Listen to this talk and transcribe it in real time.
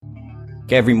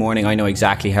Like every morning I know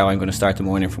exactly how I'm going to start the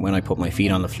morning, from when I put my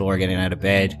feet on the floor, getting out of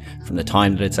bed, from the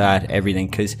time that it's at, everything.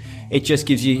 Because it just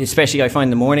gives you, especially I find in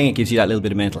the morning, it gives you that little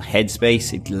bit of mental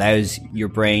headspace. It allows your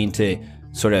brain to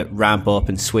sort of ramp up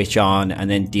and switch on and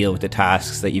then deal with the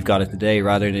tasks that you've got at the day,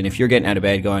 rather than if you're getting out of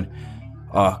bed going,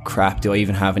 oh crap, do I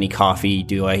even have any coffee?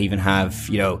 Do I even have,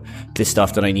 the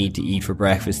stuff that I need to eat for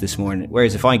breakfast this morning?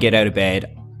 Whereas if I get out of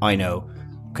bed, I know,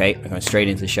 okay, I'm going straight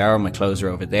into the shower, my clothes are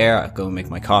over there, I'll go and make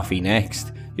my coffee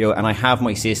next, and I have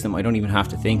my system. I don't even have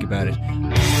to think about it.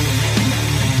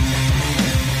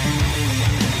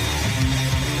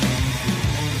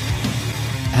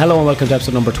 Hello and welcome to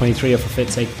episode number 23 of For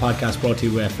Fit's Sake podcast, brought to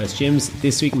you by FS Gyms.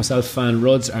 This week myself and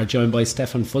Ruds are joined by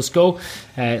Stefan Fusco.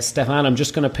 Stefan, I'm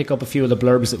just going to pick up a few of the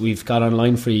blurbs that we've got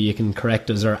online for you. You can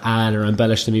correct us or add or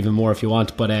embellish them even more if you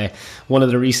want. But one of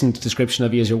the recent description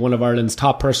of you is you're one of Ireland's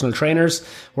top personal trainers,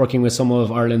 working with some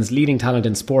of Ireland's leading talent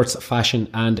in sports, fashion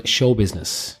and show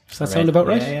business. Does that sound about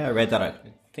right? Yeah, I read that. I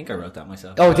think I wrote that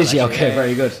myself. Oh, did you? Okay,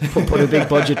 very good. Put a big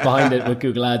budget behind it with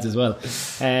Google Ads as well.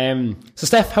 So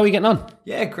Steph, how are you getting on?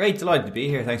 Yeah, great. Delighted to be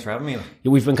here. Thanks for having me.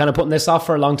 We've been kind of putting this off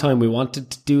for a long time. We wanted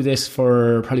to do this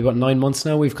for probably about 9 months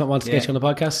now. We've wanted to get you on the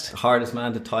podcast. The hardest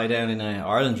man to tie down in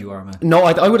Ireland you are, man. No,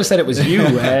 I would have said it was you.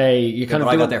 You kind of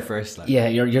I got there first. Yeah,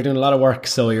 you're doing a lot of work.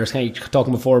 So you're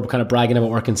talking before, kind of bragging about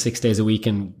working 6 days a week,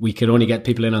 and we could only get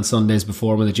people in on Sundays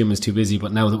before when the gym was too busy.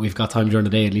 But now that we've got time during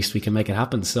the day, at least we can make it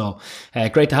happen. So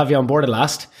great to have you on board at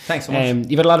last. Thanks so much.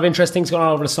 You've had a lot of interesting things going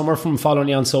on over the summer, from following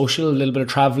you on social, a little bit of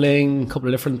travelling, a couple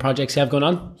of different projects you have going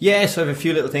on. Yeah, so I have a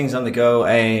few little things on the go.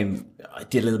 I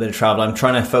did a little bit of travel. I'm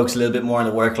trying to focus a little bit more on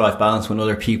the work-life balance when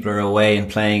other people are away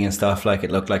and playing and stuff. Like, it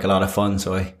looked like a lot of fun,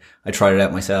 so I tried it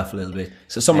out myself a little bit.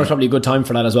 So summer's probably a good time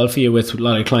for that as well for you, with a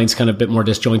lot of clients kind of a bit more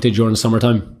disjointed during the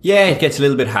summertime. Yeah, it gets a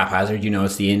little bit haphazard.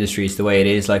 It's the industry, it's the way it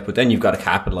is. But then you've got to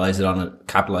capitalize on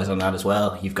that as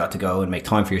well. You've got to go and make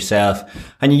time for yourself,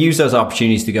 and you use those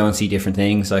opportunities to go and see different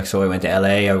things. So I went to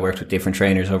LA. I worked with different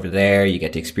trainers over there. You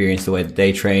get to experience the way that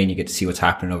they train. You get to see what's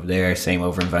happening over there. Same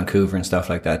over in Vancouver and stuff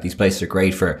like that. These places are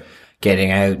great for getting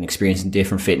out and experiencing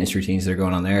different fitness routines that are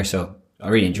going on there. So I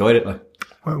really enjoyed it.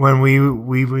 When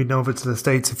we went over to the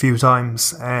States a few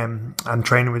times and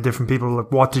training with different people,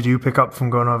 what did you pick up from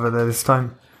going over there this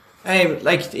time?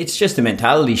 It's just a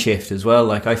mentality shift as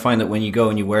well. I find that when you go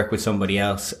and you work with somebody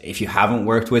else, if you haven't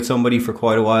worked with somebody for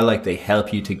quite a while, they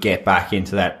help you to get back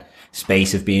into that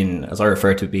space of being, as I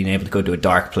refer to, being able to go to a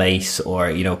dark place,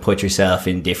 or, put yourself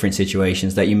in different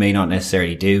situations that you may not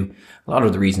necessarily do. A lot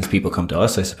of the reasons people come to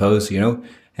us, I suppose,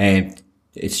 and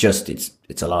it's just,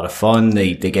 it's a lot of fun.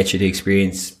 They get you to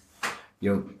experience,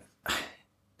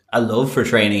 a love for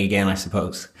training again, I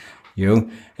suppose,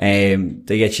 they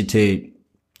get you to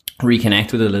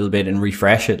reconnect with it a little bit and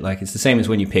refresh it. It's the same as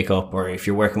when you pick up, or if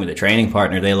you're working with a training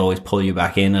partner, they'll always pull you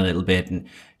back in a little bit and,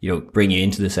 bring you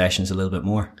into the sessions a little bit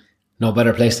more. No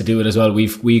better place to do it as well.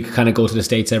 We kind of go to the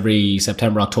States every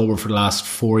September, October for the last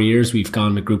 4 years. We've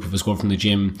gone, a group of us go from the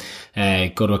gym,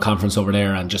 go to a conference over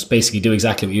there and just basically do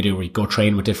exactly what you do, where you go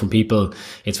train with different people.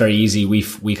 It's very easy.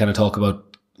 We kind of talk about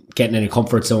getting in a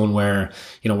comfort zone where,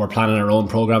 we're planning our own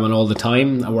programming all the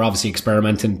time, and we're obviously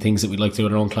experimenting things that we'd like to do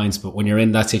with our own clients. But when you're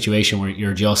in that situation where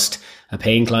you're just a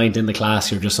paying client in the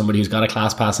class, you're just somebody who's got a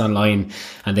class pass online,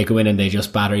 and they go in and they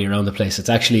just batter you around the place.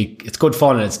 It's good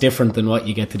fun, and it's different than what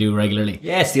you get to do regularly.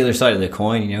 Yeah, it's the other side of the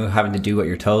coin, having to do what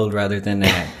you're told rather than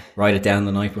write it down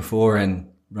the night before and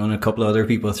run a couple of other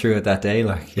people through it that day.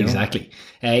 Exactly.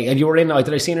 And you were in,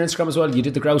 did I see on Instagram as well? You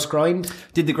did the grouse grind?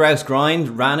 Did the grouse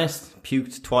grind, ran it,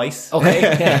 puked twice.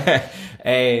 Okay.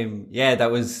 Yeah.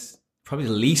 That was probably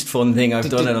the least fun thing I've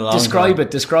done in a long time.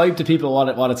 Describe to people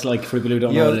what it's like for people who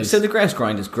don't know what it is. So the grouse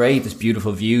grind is great. There's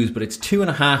beautiful views, but it's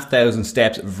 2,500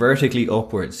 steps vertically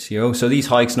upwards. So these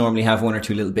hikes normally have one or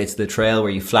two little bits of the trail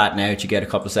where you flatten out, you get a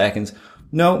couple of seconds.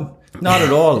 No, not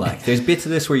at all. There's bits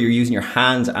of this where you're using your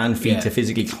hands and feet to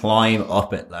physically climb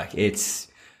up it. It's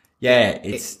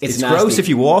gross if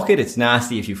you walk it. It's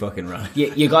nasty if you fucking run.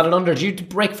 You got it under. Did you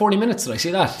break 40 minutes? Did I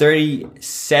see that?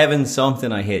 37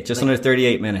 something I hit. Just under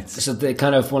 38 minutes. So the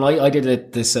kind of, when I did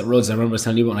it, this at Ruds, I remember I was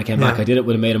telling you when I came back, I did it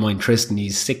with a mate of mine, Tristan.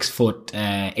 He's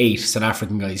 6'8", South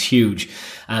African guy. He's huge.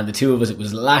 And the two of us, it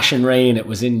was lashing rain. It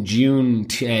was in June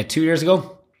 2 years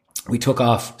ago. We took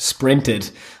off,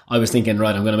 sprinted. I was thinking,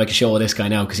 right, I'm going to make a show of this guy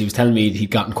now, because he was telling me he'd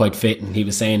gotten quite fit and he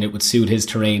was saying it would suit his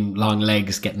terrain, long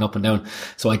legs, getting up and down.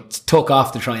 So I took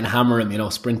off to try and hammer him,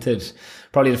 sprinted.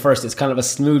 Probably it's kind of a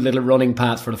smooth little running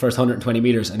path for the first 120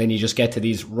 meters. And then you just get to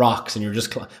these rocks and I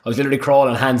was literally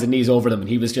crawling hands and knees over them, and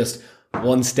he was just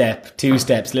 1 step, 2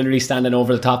 steps, literally standing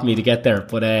over the top of me to get there.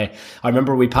 But I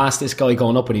remember we passed this guy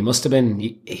going up, and he must have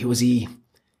been,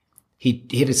 he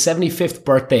hit his 75th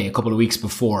birthday a couple of weeks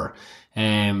before.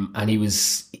 And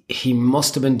he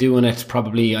must have been doing it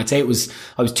probably, I was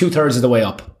 2/3 of the way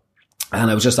up. And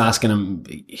I was just asking him,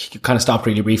 he kind of stopped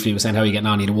really briefly. He was saying, how are you getting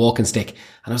on? He had a walking stick.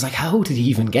 And I was like, how did he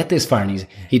even get this far? And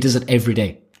he does it every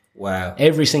day. Wow.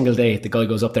 Every single day the guy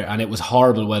goes up there, and it was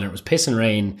horrible weather. It was piss and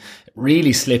rain,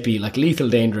 really slippy, like lethal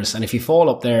dangerous. And if you fall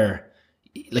up there,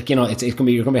 like, you know, you're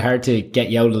going to be hard to get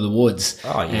you out of the woods.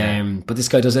 Oh, yeah. But this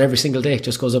guy does it every single day.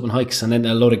 Just goes up and hikes. And then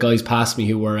a load of guys passed me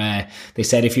who were, they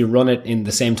said if you run it in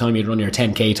the same time you'd run your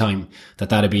 10K time,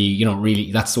 that'd be, you know,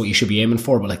 really, that's what you should be aiming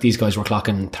for. But like, these guys were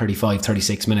clocking 35,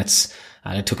 36 minutes.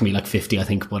 And it took me like 50, I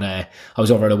think. But I was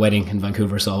over at a wedding in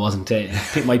Vancouver, so I wasn't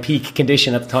my peak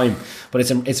condition at the time. But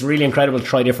it's really incredible to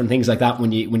try different things like that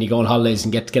when you go on holidays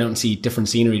and get out and see different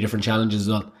scenery, different challenges as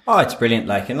well. Oh, it's brilliant.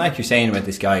 Like, and like you're saying about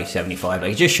this guy, 75,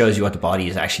 like, it just shows you what the body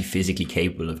is actually physically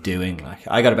capable of doing. Like,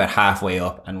 I got about halfway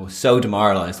up and was so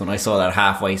demoralized when I saw that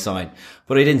halfway sign,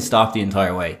 but I didn't stop the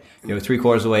entire way. You know,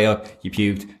 3/4 of the way up, you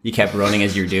puked, you kept running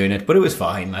as you're doing it, but it was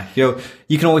fine. Like, you know,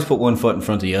 you can always put one foot in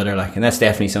front of the other. Like, and that's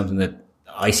definitely something that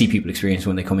I see people experience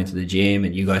when they come into the gym,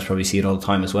 and you guys probably see it all the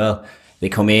time as well. They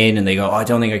come in and they go, oh, I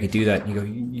don't think I could do that. And you go,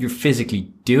 you're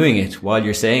physically doing it while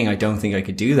you're saying, I don't think I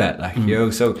could do that. Like, you know,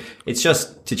 so it's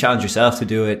just to challenge yourself to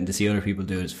do it and to see other people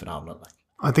do it is phenomenal. Like,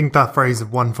 I think that phrase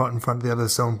of one foot in front of the other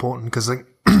is so important, because like,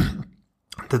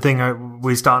 the thing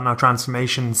we started our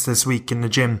transformations this week in the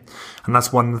gym, and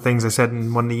that's one of the things I said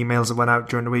in one of the emails that went out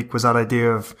during the week, was that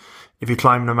idea of, if you're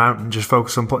climbing a mountain, just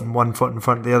focus on putting one foot in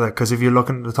front of the other. Because if you're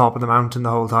looking at the top of the mountain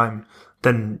the whole time,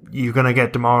 then you're going to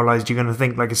get demoralized. You're going to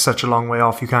think like it's such a long way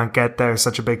off, you can't get there,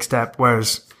 such a big step.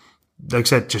 Whereas, like I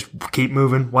said, just keep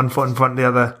moving, one foot in front of the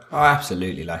other. Oh,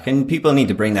 absolutely. Like, and people need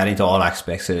to bring that into all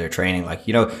aspects of their training. Like,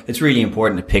 you know, it's really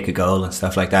important to pick a goal and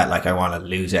stuff like that. Like, I want to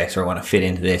lose X, or I want to fit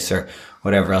into this, or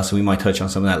whatever else. So we might touch on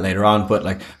some of that later on, but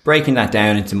like, breaking that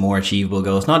down into more achievable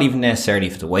goals, not even necessarily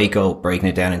if it's a weight goal, breaking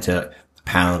it down into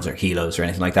pounds or kilos or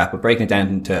anything like that, but breaking it down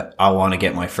into, I want to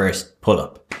get my first pull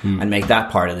up and make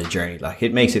that part of the journey. Like,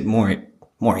 it makes it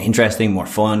more interesting, more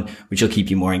fun, which will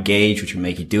keep you more engaged, which will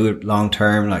make you do it long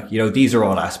term. Like, you know, these are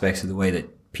all aspects of the way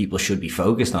that people should be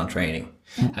focused on training.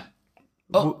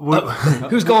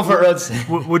 Who's going for it, Rods?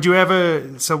 Would you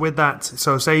ever, so with that,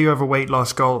 so say you have a weight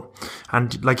loss goal,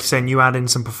 and like you're saying, you add in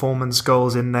some performance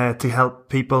goals in there to help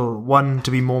people, one, to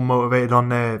be more motivated on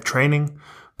their training,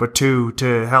 but two,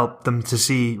 to help them to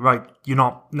see, right, you're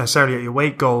not necessarily at your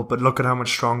weight goal, but look at how much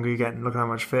stronger you're getting, look at how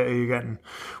much fitter you're getting.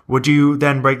 Would you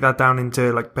then break that down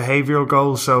into like behavioral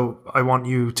goals? So I want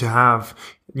you to have,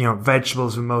 you know,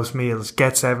 vegetables with most meals,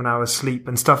 get 7 hours sleep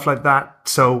and stuff like that.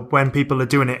 So when people are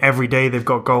doing it every day, they've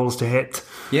got goals to hit.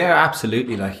 Yeah,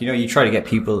 absolutely. Like, you know, you try to get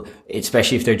people,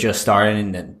 especially if they're just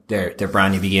starting and they're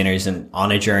brand new beginners and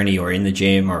on a journey or in the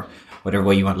gym or whatever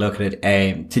way you want to look at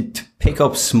it, to pick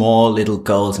up small little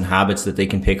goals and habits that they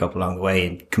can pick up along the way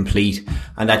and complete.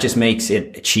 And that just makes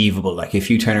it achievable. Like, if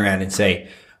you turn around and say,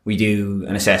 we do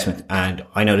an assessment, and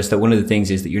I noticed that one of the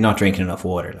things is that you're not drinking enough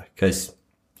water, like, because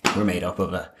we're made up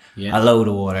of a load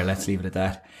of water. Let's leave it at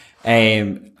that.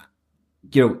 You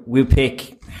know, we'll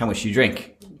pick how much you drink.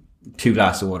 2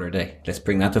 glasses of water a day. Let's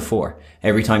bring that to 4.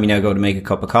 Every time you now go to make a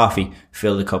cup of coffee,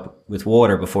 fill the cup with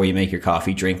water before you make your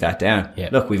coffee, drink that down. Yeah.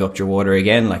 Look, we've upped your water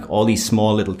again. Like, all these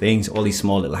small little things, all these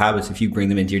small little habits, if you bring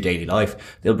them into your daily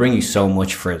life, they'll bring you so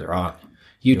much further on.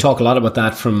 You talk a lot about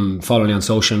that from following you on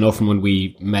social. I know from when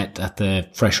we met at the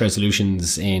Fresh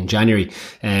Resolutions in January,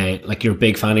 like, you're a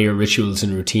big fan of your rituals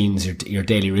and routines, your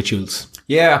daily rituals.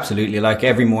 Yeah, absolutely. Like,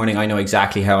 every morning I know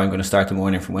exactly how I'm going to start the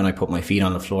morning, from when I put my feet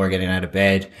on the floor, getting out of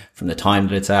bed, from the time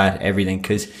that it's at, everything.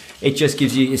 Cause it just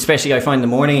gives you, especially I find in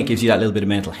the morning, it gives you that little bit of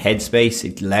mental headspace.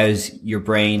 It allows your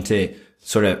brain to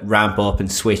sort of ramp up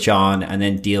and switch on and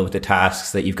then deal with the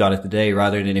tasks that you've got at the day,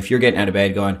 rather than if you're getting out of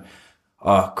bed going,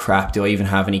 oh crap, do I even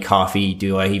have any coffee?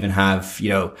 Do I even have, you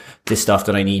know, the stuff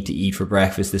that I need to eat for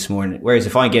breakfast this morning? Whereas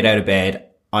if I get out of bed,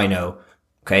 I know,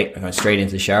 okay, I'm going straight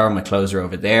into the shower, my clothes are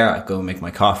over there, I go and make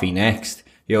my coffee next,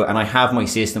 you know, and I have my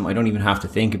system. I don't even have to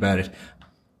think about it.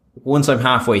 Once I'm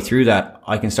halfway through that,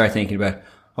 I can start thinking about,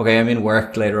 okay, I'm in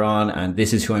work later on and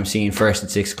this is who I'm seeing first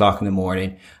at 6 o'clock in the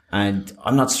morning. And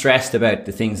I'm not stressed about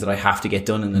the things that I have to get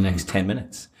done in the next 10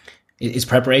 minutes. Is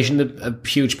preparation a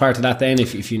huge part of that then?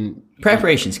 If you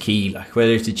Preparation's key, like,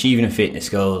 whether it's achieving a fitness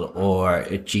goal or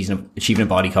achieving a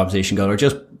body composition goal or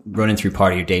just running through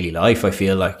part of your daily life, I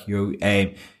feel like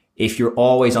if you're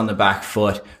always on the back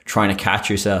foot trying to catch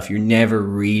yourself, you're never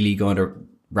really going to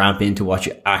ramp into what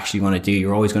you actually want to do.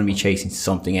 You're always going to be chasing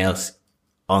something else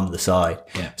on the side.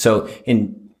 Yeah. So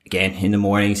in the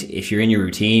mornings, if you're in your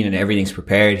routine and everything's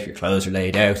prepared, if your clothes are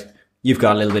laid out, you've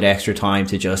got a little bit extra time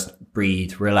to just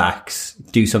breathe, relax,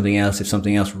 do something else if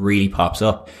something else really pops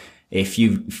up. If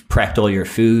you've prepped all your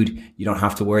food, you don't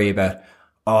have to worry about,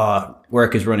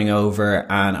 work is running over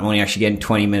and I'm only actually getting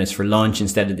 20 minutes for lunch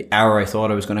instead of the hour I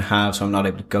thought I was going to have. So I'm not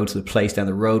able to go to the place down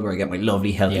the road where I get my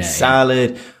lovely healthy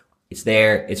salad. It's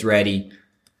there. It's ready.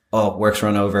 Oh, work's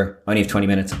run over. I only have 20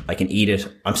 minutes. I can eat it.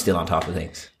 I'm still on top of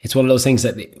things. It's one of those things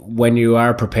that when you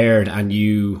are prepared and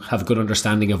you have a good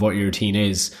understanding of what your routine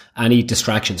is, any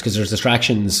distractions, because there's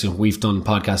distractions. We've done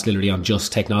podcasts literally on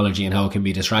just technology and how it can be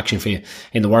a distraction for you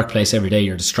in the workplace every day.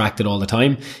 You're distracted all the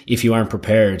time. If you aren't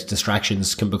prepared,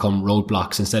 distractions can become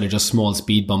roadblocks instead of just small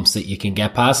speed bumps that you can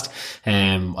get past.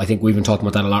 I think we've been talking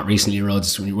about that a lot recently,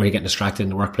 Rhodes, when you're getting distracted in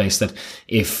the workplace, that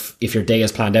if your day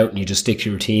is planned out and you just stick to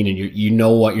your routine and you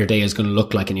know what your day is going to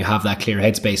look like and you have that clear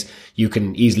headspace, you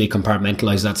can easily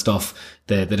compartmentalize that stuff,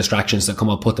 the distractions that come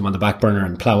up, put them on the back burner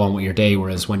and plow on with your day.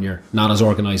 Whereas when you're not as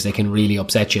organized, they can really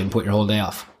upset you and put your whole day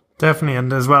off. Definitely.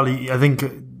 And as well, I think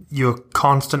you're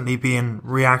constantly being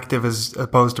reactive as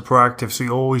opposed to proactive. So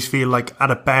you always feel like at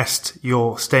a best,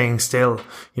 you're staying still.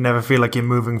 You never feel like you're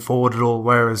moving forward at all.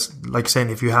 Whereas, like saying,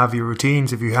 if you have your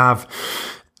routines, if you have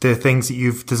the things that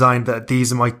you've designed that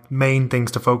these are my main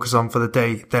things to focus on for the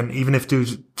day, then even if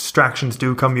distractions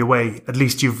do come your way, at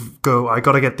least I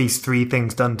got to get these 3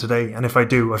 things done today. And if I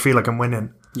do, I feel like I'm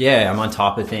winning. Yeah, I'm on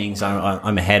top of things.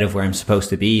 I'm ahead of where I'm supposed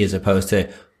to be, as opposed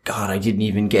to, God, I didn't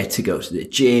even get to go to the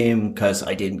gym because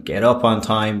I didn't get up on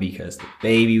time because the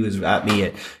baby was at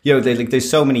me. There's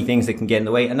so many things that can get in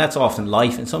the way, and that's often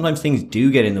life. And sometimes things do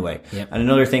get in the way. Yep. And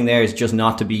another thing there is just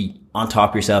not to be on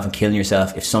top of yourself and killing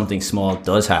yourself if something small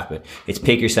does happen. It's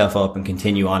pick yourself up and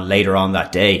continue on later on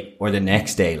that day or the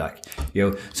next day. Like,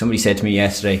 somebody said to me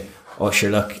yesterday, "Oh, sure,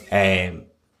 look, the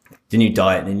new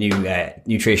diet and the new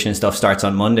nutrition and stuff starts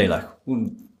on Monday." Like,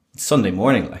 Sunday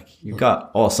morning, like, you've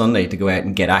got all Sunday to go out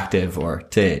and get active or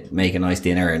to make a nice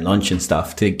dinner and lunch and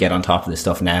stuff to get on top of this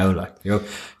stuff now. Like,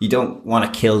 you don't want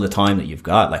to kill the time that you've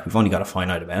got. Like, we've only got a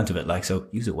finite amount of it, like, so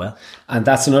use it well. And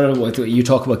that's another one. You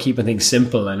talk about keeping things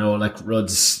simple. I know, like,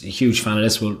 Rod's a huge fan of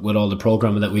this with all the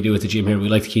programming that we do at the gym here. We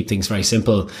like to keep things very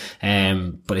simple.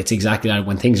 But it's exactly that.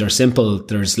 When things are simple,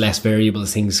 there's less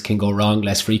variables. Things can go wrong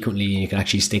less frequently and you can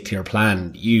actually stick to your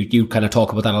plan. You kind of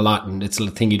talk about that a lot, and it's a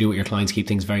thing you do with your clients, keep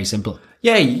things very simple.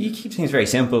 Yeah, you keep things very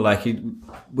simple, like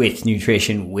with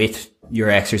nutrition, with your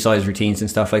exercise routines and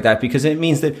stuff like that, because it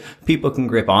means that people can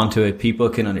grip onto it, people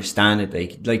can understand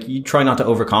it. You try not to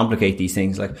overcomplicate these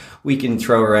things. Like, we can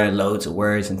throw around loads of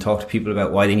words and talk to people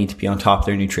about why they need to be on top of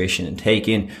their nutrition and take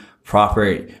in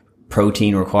proper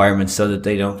protein requirements so that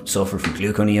they don't suffer from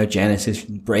gluconeogenesis,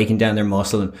 breaking down their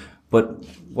muscle. But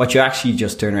what you actually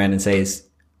just turn around and say is,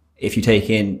 if you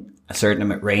take in a certain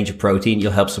range of protein,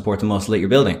 you'll help support the muscle that you're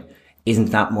building.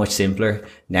 Isn't that much simpler?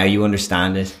 Now you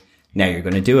understand it. Now you're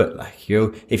going to do it. Like,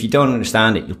 if you don't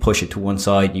understand it, you'll push it to one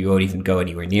side. You won't even go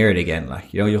anywhere near it again.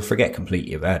 Like, you'll forget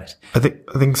completely about it. I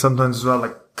think sometimes as well,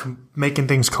 like, making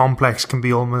things complex can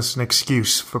be almost an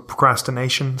excuse for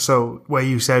procrastination. So where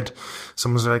you said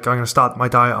someone's like, I'm going to start my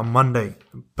diet on Monday,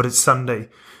 but it's Sunday.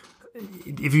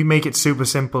 If you make it super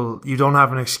simple, you don't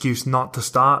have an excuse not to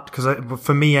start. Because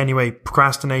for me anyway,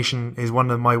 procrastination is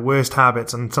one of my worst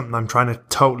habits and something I'm trying to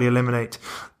totally eliminate.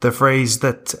 The phrase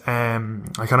that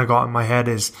I kind of got in my head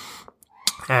is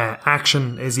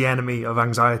action is the enemy of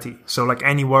anxiety. So like,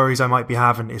 any worries I might be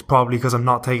having is probably because I'm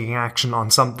not taking action on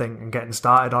something and getting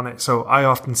started on it. So I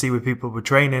often see with people with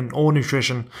training or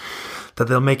nutrition that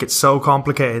they'll make it so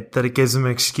complicated that it gives them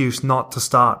an excuse not to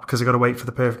start because they've got to wait for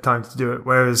the perfect time to do it.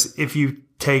 Whereas if you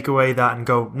take away that and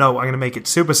go, no, I'm going to make it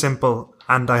super simple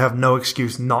and I have no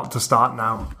excuse not to start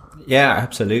now. Yeah,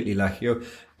 absolutely. Like,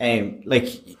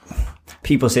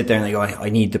 people sit there and they go, I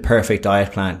need the perfect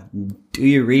diet plan. Do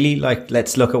you really? Like,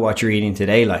 let's look at what you're eating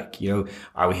today. Like,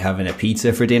 are we having a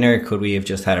pizza for dinner? Could we have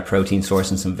just had a protein source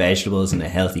and some vegetables and a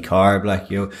healthy carb? Like,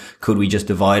 could we just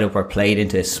divide up our plate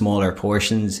into smaller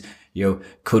portions?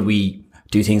 Could we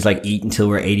do things like eat until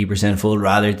we're 80% full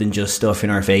rather than just stuff in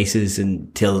our faces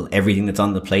until everything that's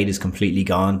on the plate is completely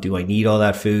gone? Do I need all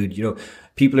that food?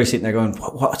 People are sitting there going,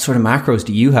 what sort of macros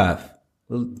do you have?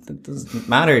 Well, that doesn't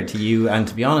matter to you. And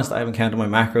to be honest, I haven't counted my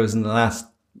macros in the last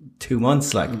 2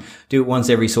 months. Like, do it once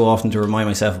every so often to remind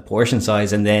myself of portion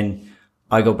size. And then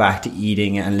I go back to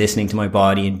eating and listening to my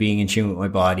body and being in tune with my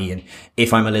body. And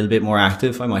if I'm a little bit more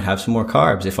active, I might have some more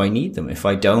carbs if I need them. If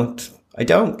I don't, I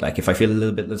don't. Like, if I feel a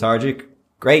little bit lethargic,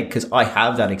 great, because I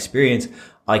have that experience.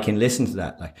 I can listen to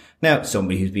that. Like, now,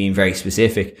 somebody who's being very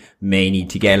specific may need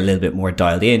to get a little bit more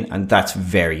dialed in, and that's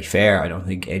very fair. I don't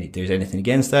think there's anything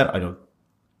against that. I don't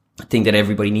think that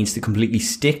everybody needs to completely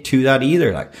stick to that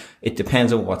either. Like, it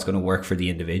depends on what's going to work for the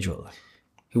individual.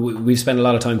 We've spent a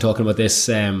lot of time talking about this,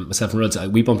 myself and Ruds.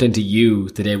 We bumped into you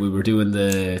the day we were doing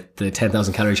the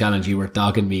 10,000 calorie challenge. You were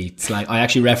dogging me. It's like, I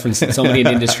actually referenced somebody in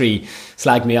the industry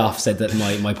slagged me off, said that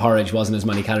my porridge wasn't as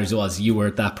many calories as it was. You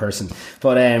were that person.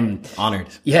 But, honoured.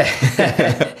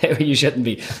 Yeah, you shouldn't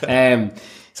be.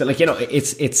 So like, you know,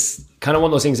 it's kind of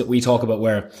one of those things that we talk about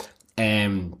where,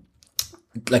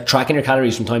 like tracking your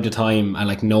calories from time to time and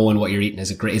like knowing what you're eating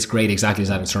is great exactly as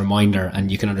that. It's a reminder and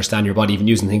you can understand your body, even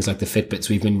using things like the Fitbits.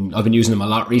 I've been using them a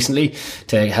lot recently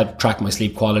to help track my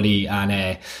sleep quality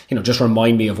and, you know, just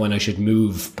remind me of when I should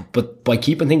move. But by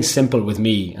keeping things simple with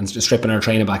me and just stripping our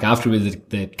training back after we did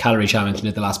the calorie challenge and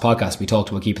did the last podcast, we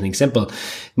talked about keeping things simple.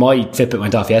 My Fitbit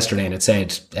went off yesterday and it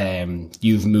said,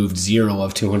 you've moved 0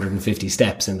 of 250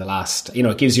 steps in the last, you know,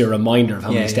 it gives you a reminder of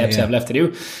how many steps you have left to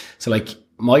do. So like,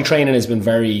 my training has been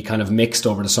very kind of mixed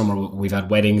over the summer. We've had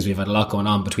weddings, we've had a lot going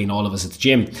on between all of us at the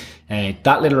gym.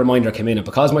 That little reminder came in, and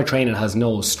because my training has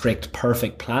no strict,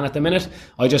 perfect plan at the minute,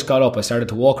 I just got up, I started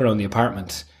to walk around the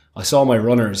apartment. I saw my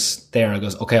runners there. I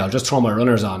goes, okay, I'll just throw my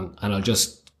runners on and I'll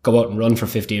just go out and run for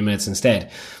 15 minutes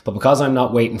instead. But because I'm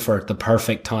not waiting for the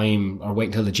perfect time or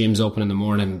waiting until the gym's open in the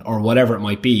morning or whatever it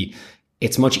might be,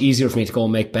 it's much easier for me to go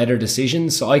and make better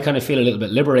decisions. So I kind of feel a little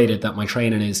bit liberated that my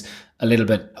training is a little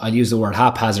bit, I'll use the word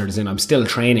haphazard, as in I'm still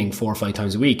training 4 or 5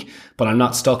 times a week, but I'm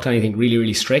not stuck to anything really,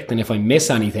 really strict. And if I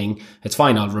miss anything, it's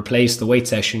fine. I'll replace the weight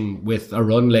session with a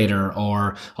run later,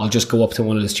 or I'll just go up to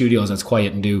one of the studios that's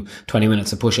quiet and do 20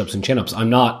 minutes of push-ups and chin-ups. I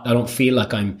don't feel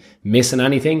like I'm missing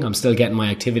anything. I'm still getting my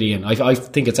activity. And I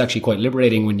think it's actually quite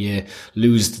liberating when you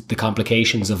lose the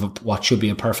complications of what should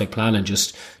be a perfect plan and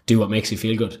just do what makes you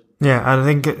feel good. Yeah, and I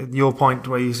think your point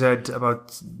where you said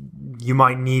about you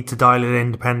might need to dial it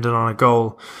in depending on a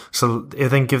goal. So I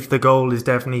think if the goal is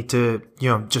definitely to, you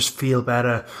know, just feel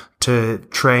better, to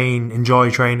train,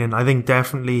 enjoy training, I think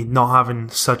definitely not having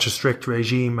such a strict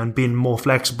regime and being more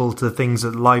flexible to the things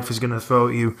that life is going to throw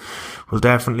at you will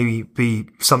definitely be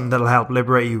something that'll help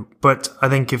liberate you. But I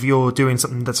think if you're doing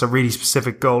something that's a really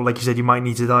specific goal, like you said, you might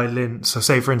need to dial in. So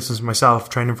say, for instance, myself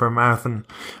training for a marathon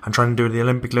and trying to do the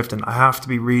Olympic lifting, I have to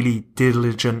be really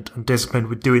diligent and disciplined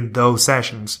with doing those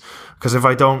sessions. Because if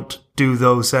I don't do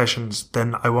those sessions,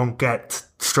 then I won't get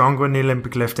stronger in the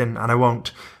Olympic lifting and I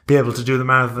won't be able to do the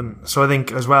marathon. So I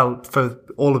think as well, for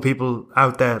all the people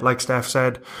out there, like Steph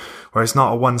said, where it's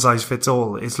not a one size fits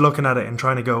all, it's looking at it and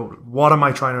trying to go, what am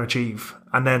I trying to achieve?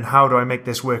 And then how do I make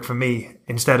this work for me?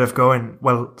 Instead of going,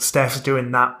 well, Steph's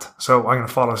doing that, so I'm going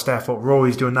to follow Steph, or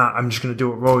Rory's doing that, I'm just going to do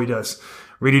what Rory does.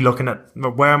 Really looking at,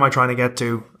 where am I trying to get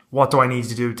to? What do I need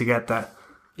to do to get there?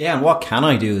 Yeah, and what can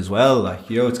I do as well? Like,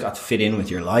 you know, it's got to fit in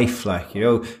with your life. Like, you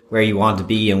know, where you want to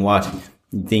be and what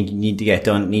you think you need to get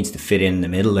done, it needs to fit in the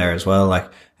middle there as well. Like,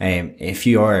 if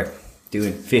you are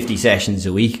doing 50 sessions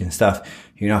a week and stuff,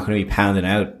 you're not going to be pounding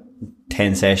out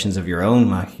 10 sessions of your own,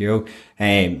 like, you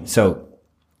know. So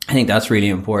I think that's really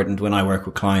important when I work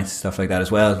with clients and stuff like that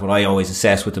as well. What I always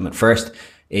assess with them at first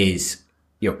is,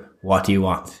 you know, what do you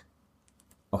want?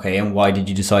 Okay, and why did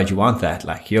you decide you want that?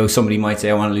 Like, you know, somebody might say,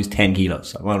 I want to lose 10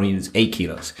 kilos. I want to lose 8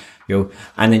 kilos. You know,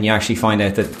 and then you actually find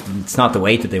out that it's not the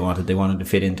weight that they wanted. They wanted to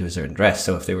fit into a certain dress.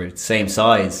 So if they were the same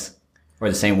size or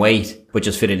the same weight, but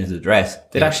just fit into the dress,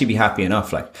 they'd actually be happy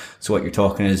enough. Like, so what you're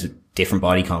talking is different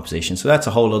body composition. So that's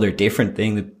a whole other different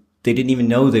thing that they didn't even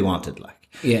know they wanted. Like,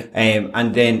 yeah.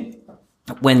 And then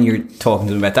when you're talking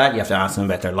to them about that, you have to ask them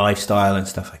about their lifestyle and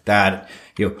stuff like that.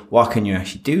 You know, what can you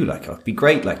actually do? Like, it'd be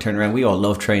great, like, turn around. We all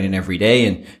love training every day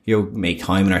and, you know, make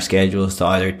time in our schedules to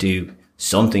either do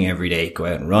something every day, go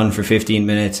out and run for 15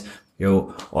 minutes. You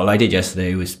know, all I did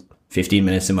yesterday was 15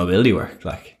 minutes of mobility work.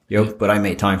 Like, you know, but I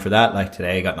made time for that. Like,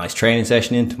 today I got a nice training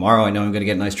session in. Tomorrow I know I'm going to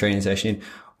get a nice training session in.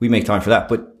 We make time for that,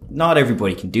 but not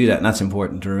everybody can do that. And that's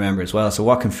important to remember as well. So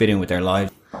what can fit in with their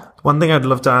lives? One thing I'd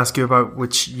love to ask you about,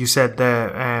 which you said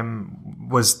there,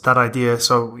 was that idea.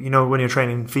 So, you know, when you're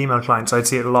training female clients, I'd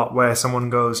see it a lot where someone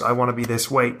goes, I want to be this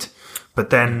weight.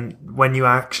 But then when you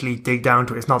actually dig down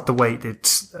to it, it's not the weight,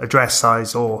 it's a dress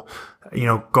size or, you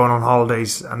know, going on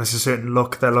holidays and it's a certain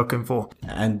look they're looking for.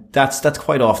 And that's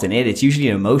quite often it. It's usually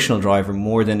an emotional driver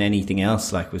more than anything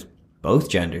else, like with both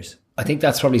genders. I think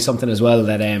that's probably something as well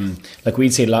that, like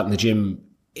we'd see a lot in the gym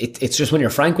it's just when you're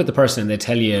frank with the person and they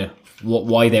tell you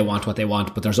why they want what they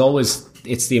want, but there's always,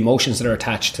 it's the emotions that are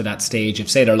attached to that stage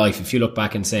of, say, their life. If you look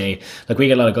back and say, like, we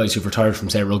get a lot of guys who've retired from,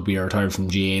 say, rugby or retired from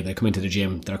GA, they come into the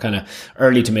gym, they're kind of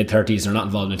early to mid 30s, they're not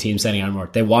involved in a team setting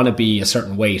anymore. They want to be a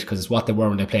certain weight because it's what they were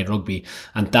when they played rugby,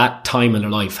 and that time in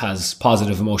their life has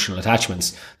positive emotional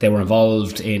attachments. They were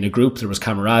involved in a group, there was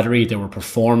camaraderie, they were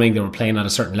performing, they were playing at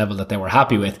a certain level that they were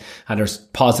happy with, and there's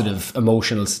positive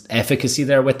emotional efficacy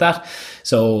there with that.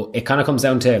 So it kind of comes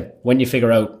down to, when you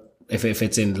figure out, if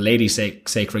it's in the ladies'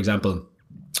 sake, for example,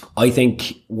 I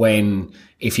think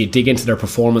if you dig into their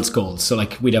performance goals, so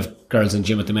like we'd have girls in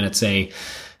gym at the minute say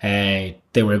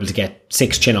they were able to get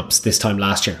 6 chin-ups this time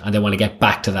last year and they want to get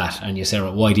back to that, and you say,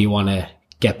 well, why do you want to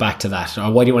get back to that, or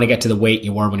why do you want to get to the weight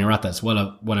you were when you were at that?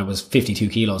 Well, when I was 52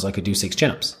 kilos I could do 6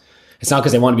 chin-ups. It's not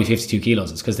because they want to be 52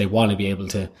 kilos, it's because they want to be able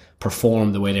to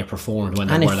perform the way they performed when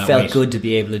they were that weight. And it felt good to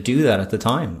be able to do that at the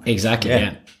time. Exactly,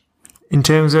 yeah. In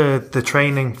terms of the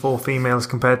training for females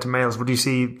compared to males, would you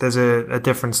see there's a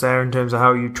difference there in terms of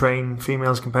how you train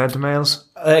females compared to males?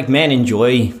 Like, men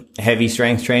enjoy heavy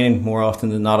strength training more often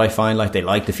than not. I find, like, they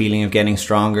like the feeling of getting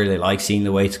stronger. They like seeing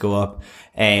the weights go up.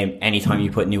 Anytime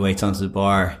you put new weights onto the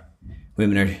bar,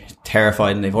 women are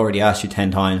terrified, and they've already asked you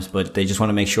 10 times, but they just want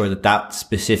to make sure that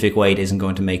specific weight isn't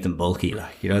going to make them bulky.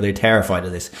 Like, you know, they're terrified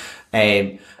of this.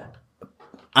 And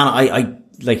I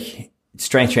like,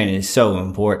 strength training is so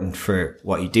important for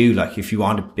what you do. Like, if you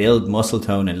want to build muscle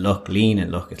tone and look lean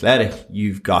and look athletic,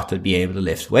 you've got to be able to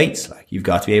lift weights. Like, you've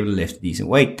got to be able to lift a decent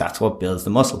weight. That's what builds the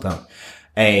muscle tone.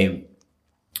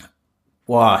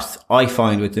 What I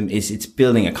find with them is it's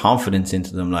building a confidence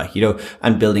into them, like, you know,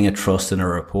 and building a trust and a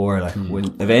rapport. Like, when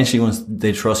eventually, once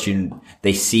they trust you,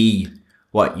 they see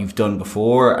what you've done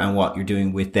before and what you're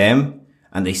doing with them,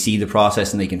 and they see the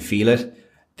process and they can feel it,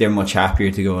 they're much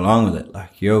happier to go along with it.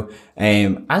 Like, you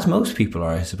know, as most people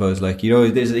are, I suppose. Like, you know,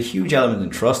 there's a huge element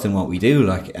of trust in what we do.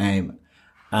 Like, and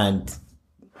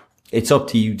it's up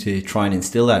to you to try and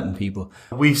instill that in people.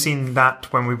 We've seen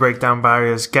that when we break down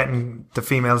barriers, getting the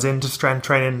females into strength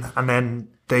training, and then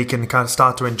they can kind of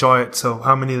start to enjoy it. So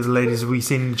how many of the ladies have we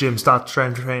seen in the gym start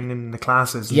strength training in the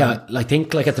classes? Yeah, I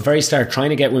think, like, at the very start, trying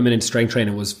to get women into strength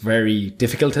training was very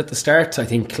difficult at the start. I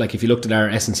think, like, if you looked at our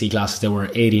S&C classes, they were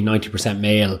 80-90%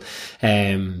 male.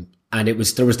 And there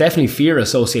was definitely fear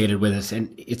associated with it.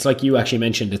 And it's like you actually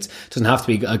mentioned, it doesn't have to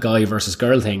be a guy versus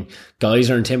girl thing.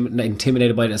 Guys are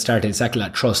intimidated by it at the start. It's exactly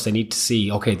that trust. They need to see,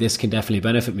 okay, this can definitely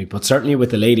benefit me. But certainly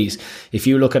with the ladies, if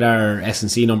you look at our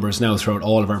S&C numbers now throughout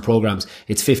all of our programs,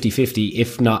 it's 50-50,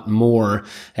 if not more,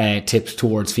 tipped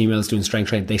towards females doing strength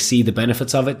training. They see the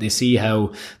benefits of it. They see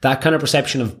how that kind of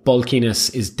perception of bulkiness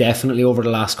is definitely over the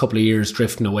last couple of years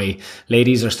drifting away.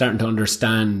 Ladies are starting to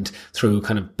understand through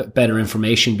kind of better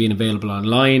information being available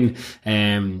online.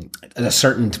 There's a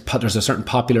certain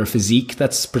popular physique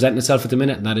that's presenting itself at the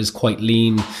minute, and that is quite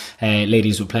lean,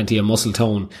 ladies with plenty of muscle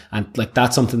tone, and like,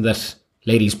 that's something that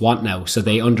ladies want now. So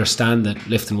they understand that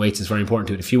lifting weights is very important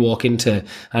to it. If you walk into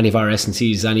any of our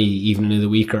S&Cs any evening of the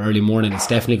week or early morning, it's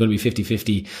definitely going to be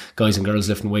 50-50 guys and girls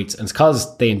lifting weights, and it's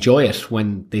because they enjoy it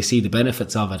when they see the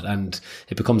benefits of it, and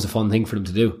it becomes a fun thing for them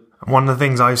to do. One of the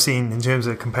things I've seen in terms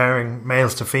of comparing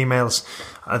males to females,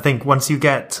 I think once you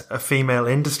get a female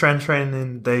into strength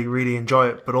training, they really enjoy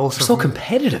it. But also, they're so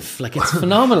competitive. Like, it's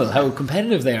phenomenal how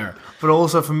competitive they are. But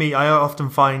also for me, I often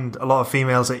find a lot of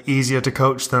females are easier to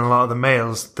coach than a lot of the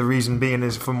males. The reason being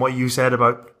is from what you said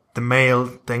about the male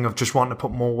thing of just wanting to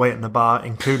put more weight in the bar,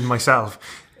 including myself.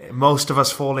 Most of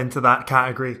us fall into that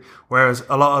category, whereas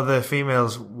a lot of the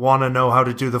females want to know how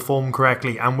to do the form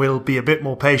correctly and will be a bit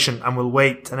more patient and will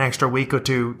wait an extra week or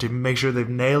two to make sure they've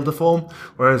nailed the form.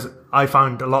 Whereas I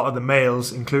found a lot of the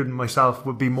males, including myself,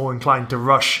 would be more inclined to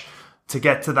rush to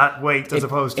get to that weight as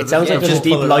opposed to... It sounds like there's a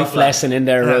deep life lesson in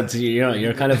there. Yeah. You know,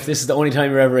 you're kind of, this is the only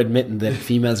time you're ever admitting that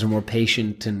females are more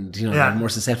patient and, you know, they're more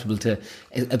susceptible to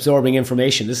absorbing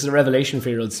information. This is a revelation for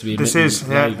you to be admitting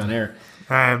live on air.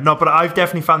 No, but I've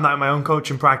definitely found that in my own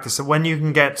coaching practice. So when you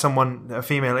can get a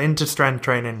female into strength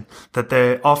training, that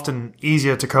they're often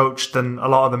easier to coach than a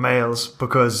lot of the males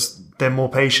because they're more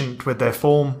patient with their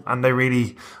form and they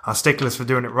really are sticklers for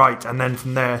doing it right. And then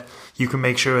from there, you can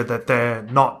make sure that they're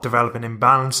not developing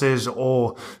imbalances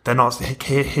or they're not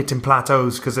hitting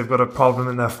plateaus because they've got a problem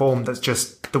in their form that's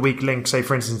just the weak link. Say,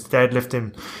 for instance,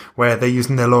 deadlifting, where they're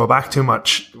using their lower back too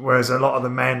much, whereas a lot of the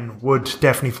men would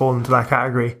definitely fall into that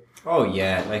category. Oh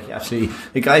yeah, like absolutely.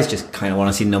 The guys just kind of want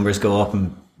to see numbers go up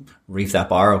and reef that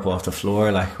bar up off the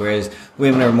floor. Like, whereas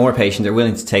women are more patient, they're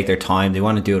willing to take their time, they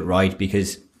want to do it right,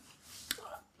 because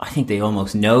I think they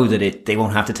almost know that they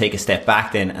won't have to take a step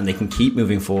back then, and they can keep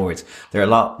moving forwards. They're a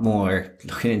lot more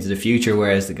looking into the future,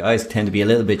 whereas the guys tend to be a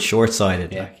little bit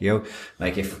short-sighted. Yeah. Like, you know,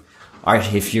 like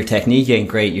if your technique ain't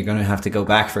great, you're going to have to go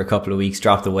back for a couple of weeks,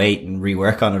 drop the weight and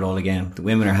rework on it all again. The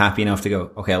women are happy enough to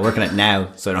go, okay, I'll work on it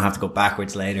now so I don't have to go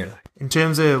backwards later. In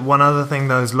terms of one other thing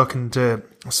that I was looking to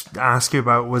ask you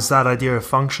about was that idea of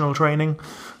functional training.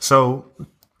 So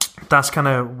that's kind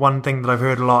of one thing that I've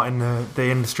heard a lot in the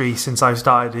industry since I've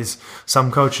started is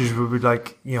some coaches would be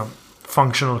like, you know,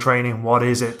 functional training, what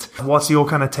is it? What's your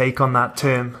kind of take on that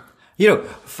term? You know,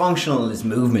 functional is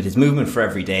movement. It's movement for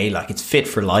every day. Like, it's fit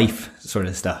for life sort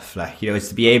of stuff. Like, you know, it's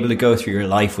to be able to go through your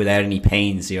life without any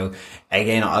pains. You know,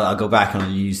 again, I'll go back and I'll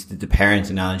use the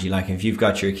parent analogy. Like, if you've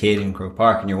got your kid in Croke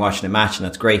Park and you're watching a match and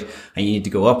that's great, and you need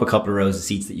to go up a couple of rows of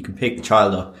seats that you can pick the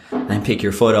child up and then pick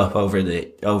your foot up over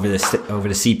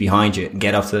the seat behind you and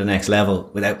get up to the next level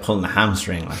without pulling a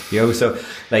hamstring. Like, you know, so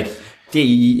like,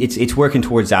 it's working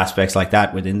towards aspects like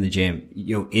that within the gym.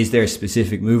 You know, is there a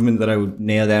specific movement that I would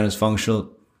nail down as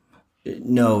functional?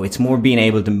 No, it's more being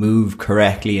able to move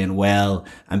correctly and well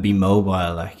and be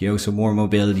mobile, like, you know, so more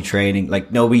mobility training.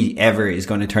 Like, nobody ever is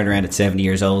going to turn around at 70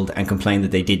 years old and complain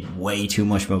that they did way too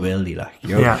much mobility, like,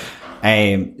 you know. Yeah.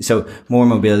 So more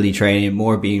mobility training,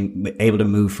 more being able to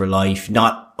move for life,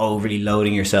 not overly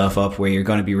loading yourself up where you're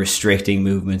going to be restricting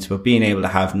movements, but being able to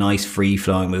have nice free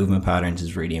flowing movement patterns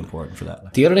is really important for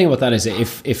that. The other thing about that is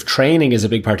if training is a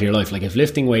big part of your life, like if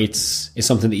lifting weights is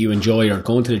something that you enjoy or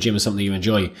going to the gym is something you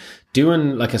enjoy,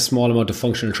 doing like a small amount of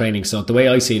functional training. So the way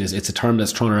I see it is it's a term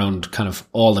that's thrown around kind of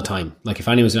all the time. Like if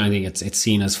anyone's doing anything, it's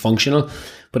seen as functional.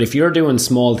 But if you're doing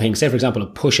small things, say for example, a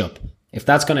push-up, if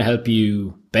that's going to help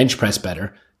you bench press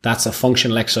better, that's a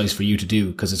functional exercise for you to do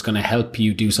because it's going to help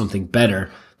you do something better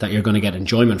that you're going to get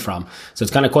enjoyment from. So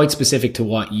it's kind of quite specific to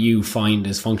what you find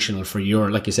is functional for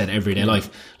your, like you said, everyday life.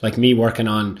 Like me working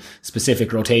on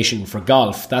specific rotation for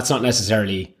golf, that's not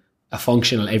necessarily a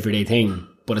functional everyday thing,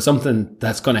 but it's something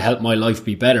that's going to help my life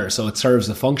be better. So it serves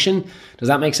a function. Does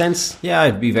that make sense? Yeah,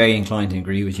 I'd be very inclined to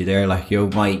agree with you there. Like, you know,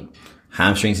 my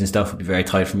hamstrings and stuff would be very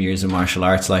tight from years of martial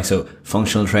arts. Like, so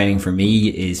functional training for me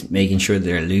is making sure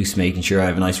they're loose, making sure I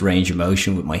have a nice range of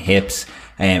motion with my hips,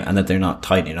 and that they're not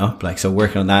tightening up. Like, so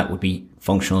working on that would be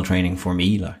functional training for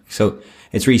me. Like, so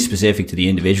it's really specific to the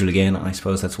individual again. And I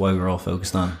suppose that's why we're all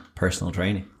focused on personal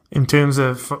training. In terms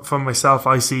of, for myself,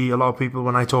 I see a lot of people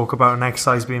when I talk about an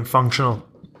exercise being functional,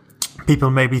 people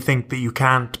maybe think that you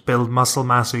can't build muscle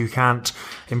mass or you can't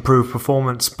improve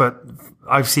performance, but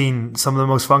I've seen some of the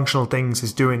most functional things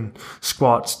is doing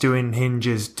squats, doing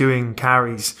hinges, doing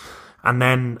carries. And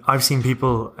then I've seen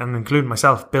people, and including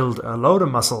myself, build a load of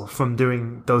muscle from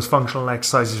doing those functional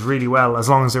exercises really well, as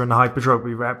long as they're in the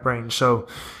hypertrophy rep range. So,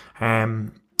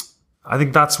 I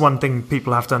think that's one thing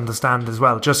people have to understand as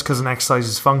well. Just because an exercise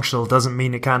is functional doesn't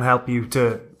mean it can't help you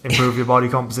to improve your body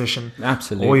composition.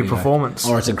 Absolutely, or your performance.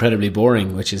 Or it's incredibly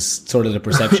boring, which is sort of the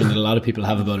perception that a lot of people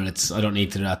have about it. It's, I don't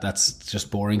need to do that. That's just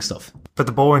boring stuff. But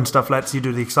the boring stuff lets you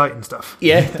do the exciting stuff.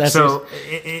 Yeah, that's so.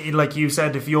 Like you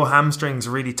said, if your hamstrings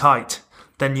are really tight,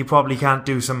 then you probably can't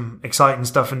do some exciting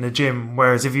stuff in the gym.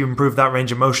 Whereas if you improve that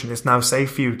range of motion, it's now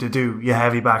safe for you to do your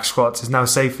heavy back squats. It's now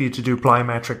safe for you to do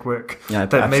plyometric work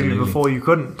that absolutely. maybe before you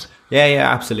couldn't. Yeah,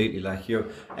 absolutely. Like, you're,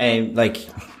 like,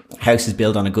 house is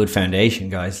built on a good foundation,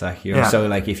 guys. Like, you know, so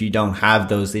like if you don't have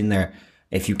those in there,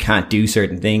 if you can't do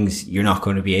certain things, you're not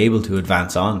going to be able to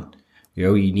advance on. You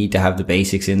know, you need to have the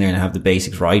basics in there and have the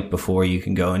basics right before you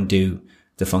can go and do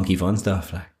the funky fun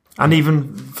stuff. Like. And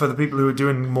even for the people who are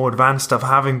doing more advanced stuff,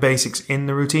 having basics in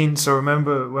the routine. So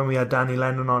remember when we had Danny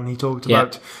Lennon on, he talked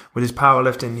about with his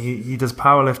powerlifting, he does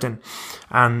powerlifting,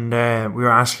 and we were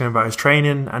asking him about his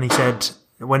training, and he said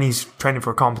when he's training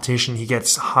for a competition, he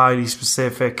gets highly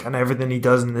specific, and everything he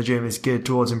does in the gym is geared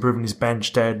towards improving his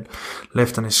bench,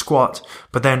 deadlift, and his squat.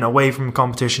 But then away from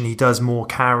competition, he does more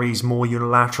carries, more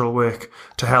unilateral work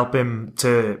to help him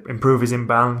to improve his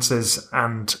imbalances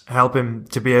and help him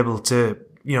to be able to,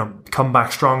 you know, come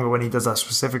back stronger when he does that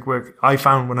specific work. I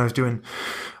found when I was doing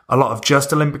a lot of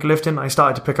just Olympic lifting, I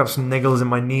started to pick up some niggles in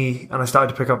my knee and I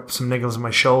started to pick up some niggles in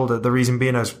my shoulder. The reason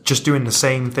being I was just doing the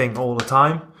same thing all the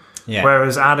time. Yeah.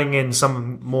 Whereas adding in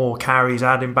some more carries,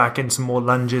 adding back in some more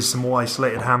lunges, some more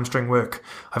isolated hamstring work,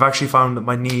 I've actually found that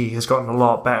my knee has gotten a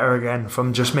lot better again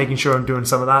from just making sure I'm doing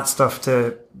some of that stuff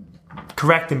to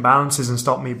correct imbalances and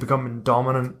stop me becoming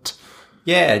dominant.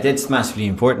 Yeah, it's massively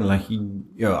important. Like, you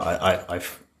know,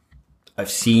 I've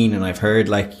seen and I've heard,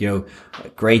 like, you know,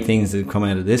 great things that have come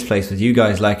out of this place with you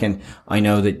guys. Like, and I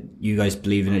know that you guys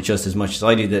believe in it just as much as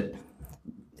I do, that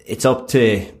it's up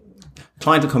to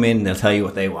client will come in and they'll tell you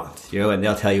what they want, and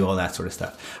they'll tell you all that sort of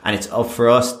stuff. And it's up for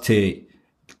us to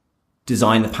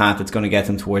design the path that's going to get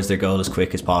them towards their goal as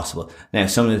quick as possible. Now,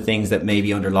 some of the things that may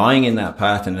be underlying in that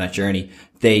path and that journey,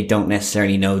 they don't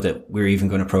necessarily know that we're even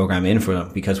going to program in for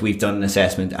them, because we've done an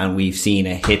assessment and we've seen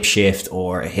a hip shift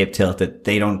or a hip tilt that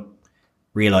they don't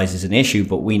realize is an issue,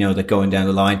 but we know that going down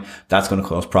the line, that's going to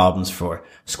cause problems for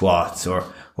squats or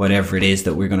whatever it is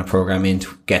that we're going to program in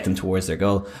to get them towards their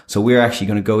goal. So we're actually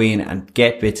going to go in and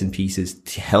get bits and pieces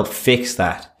to help fix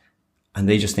that. And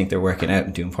they just think they're working out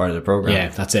and doing part of the program. Yeah,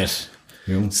 that's it.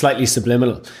 Slightly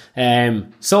subliminal.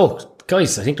 So,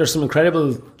 guys, I think there's some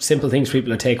incredible simple things for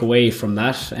people to take away from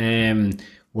that.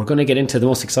 We're going to get into the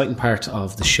most exciting part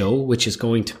of the show, which is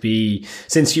going to be,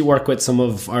 since you work with some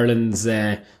of Ireland's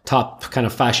top kind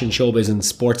of fashion, showbiz and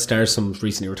sports stars, some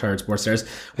recently retired sports stars,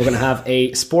 we're going to have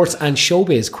a sports and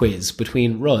showbiz quiz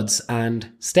between Ruds and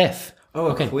Steph. Oh,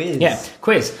 okay. Quiz. Yeah,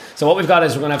 quiz. So what we've got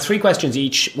is we're going to have 3 questions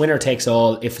each. Winner takes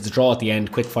all. If it's a draw at the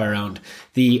end, quick fire round.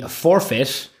 The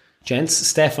forfeit... Gents,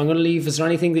 Steph, I'm going to leave. Is there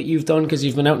anything that you've done, because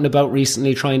you've been out and about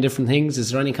recently trying different things? Is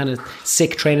there any kind of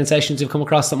sick training sessions you've come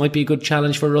across that might be a good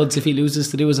challenge for Ruds if he loses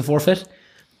to do as a forfeit?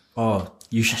 Oh,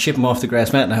 you should ship him off to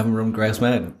Grass Mountain and have him run Grass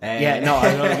Mountain. Yeah, no,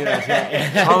 I don't want to do that.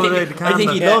 Yeah. Holiday to Canada. I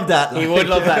think he'd love that. He would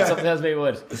love that. Something else he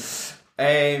would.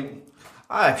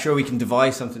 I'm sure we can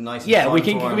devise something nice. Yeah, we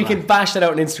can bash that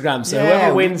out on Instagram. So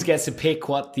whoever wins gets to pick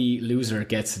what the loser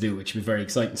gets to do, which will be very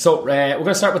exciting. So we're going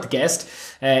to start with the guest.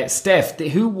 Steph,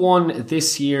 who won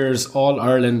this year's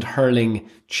All-Ireland Hurling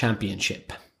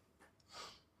Championship?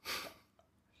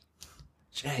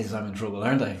 Jeez, I'm in trouble,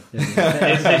 aren't I?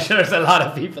 I'm sure there's a lot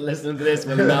of people listening to this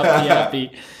will not be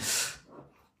happy.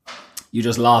 You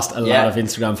just lost a lot of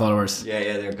Instagram followers.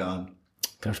 Yeah, they're gone.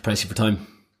 Going to press you for time.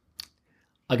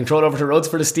 I can throw it over to Ruds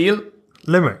for the steal.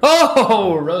 Limerick.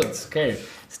 Oh, Ruds. Okay.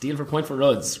 Steal for point for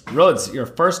Ruds. Ruds, your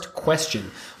first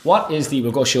question. We'll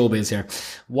go showbiz here.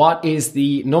 What is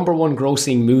the number 1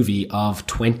 grossing movie of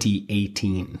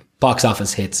 2018? Box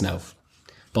office hits now.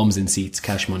 Bums in seats,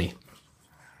 cash money.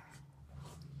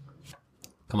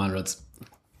 Come on, Ruds.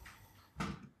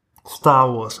 Star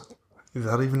Wars. Is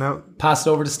that even out? Pass it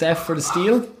over to Steph for the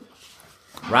steal.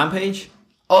 Rampage?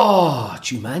 Oh,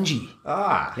 Jumanji.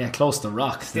 Ah. Yeah, close to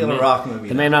Rock. Still a Rock movie.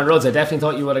 The main man Ruds. I definitely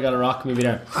thought you would have got a Rock movie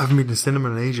there. I haven't been to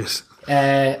cinema in ages.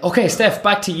 Okay, Steph,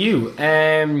 back to you.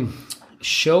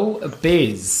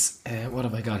 Showbiz. What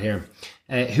have I got here?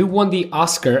 Who won the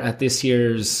Oscar at this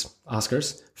year's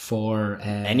Oscars for...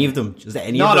 any of them? Is that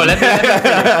any of them? No,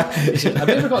 I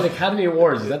believe they're called the Academy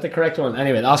Awards. Is that the correct one?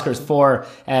 Anyway, the Oscars for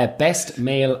Best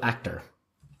Male Actor.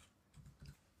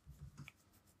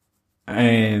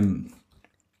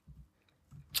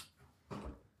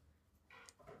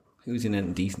 Who's in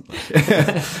anything decent?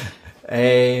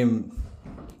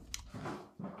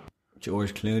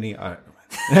 George Clooney.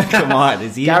 Come on,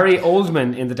 is he? Gary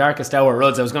Oldman in The Darkest Hour.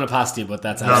 Ruds, I was going to pass to you, but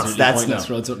that's absolutely pointless.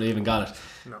 No. Ruds wouldn't have even got it.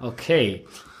 No. Okay.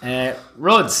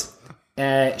 Ruds,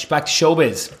 back to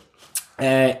showbiz.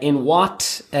 In what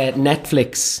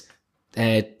Netflix,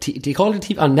 do you call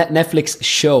it a Netflix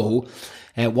show,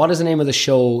 what is the name of the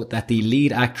show that the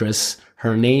lead actress,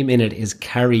 her name in it is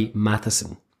Carrie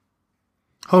Mathison?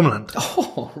 Homeland.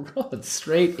 Oh, Rudd,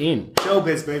 straight in.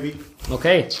 Showbiz, baby.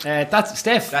 Okay, that's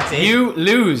Steph. That's it. You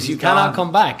lose. You cannot gone.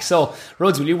 come back. So,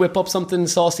 Ruds, will you whip up something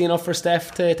saucy enough for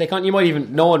Steph to take on? You might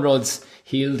even know on Ruds.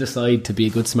 He'll decide to be a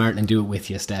good smart and do it with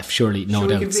you, Steph. Surely, no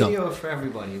doubt. We can video it for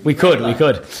everybody. We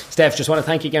could. Steph, just want to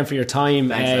thank you again for your time.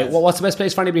 Thanks, what's the best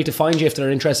place for anybody to find you if they're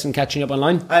interested in catching up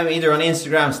online? I'm either on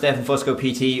Instagram, Stephen Fusco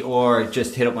PT, or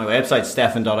just hit up my website,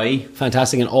 stephen.ie.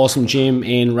 Fantastic. An awesome gym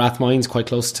in Rathmines, quite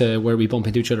close to where we bump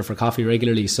into each other for coffee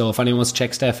regularly. So if anyone wants to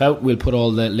check Steph out, we'll put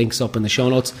all the links up in the show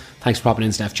notes. Thanks for popping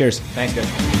in, Steph. Cheers. Thanks,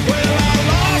 guys.